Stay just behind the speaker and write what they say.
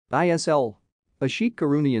ISL. Ashique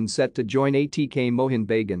Kuruniyan set to join ATK Mohun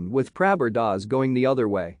Bagan with Prabir going the other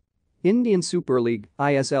way. Indian Super League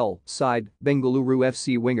 (ISL) side Bengaluru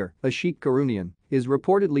FC winger Ashique Kuruniyan is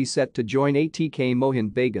reportedly set to join ATK Mohun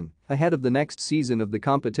Bagan ahead of the next season of the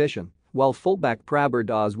competition, while fullback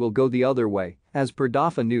Prabir will go the other way. As per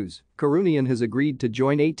DAFA News, Kuruniyan has agreed to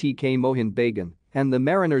join ATK Mohun Bagan, and the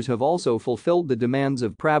Mariners have also fulfilled the demands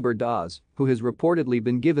of Prabir, who has reportedly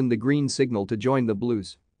been given the green signal to join the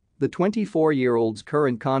Blues. The 24-year-old's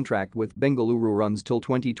current contract with Bengaluru runs till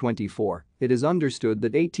 2024. It is understood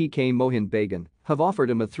that ATK Mohun Bagan have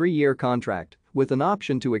offered him a 3-year contract with an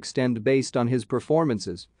option to extend based on his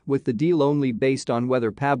performances, with the deal only based on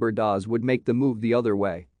whether Prabir would make the move the other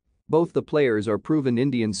way. Both the players are proven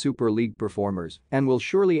Indian Super League performers and will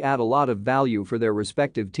surely add a lot of value for their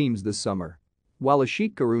respective teams this summer. While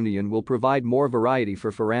Ashique Kuruniyan will provide more variety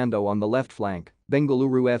for Ferrando on the left flank,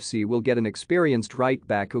 Bengaluru FC will get an experienced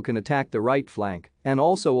right-back who can attack the right flank and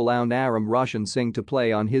also allow Naram Roshan Singh to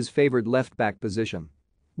play on his favoured left-back position.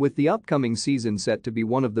 With the upcoming season set to be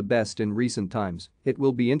one of the best in recent times, it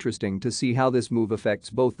will be interesting to see how this move affects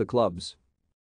both the clubs.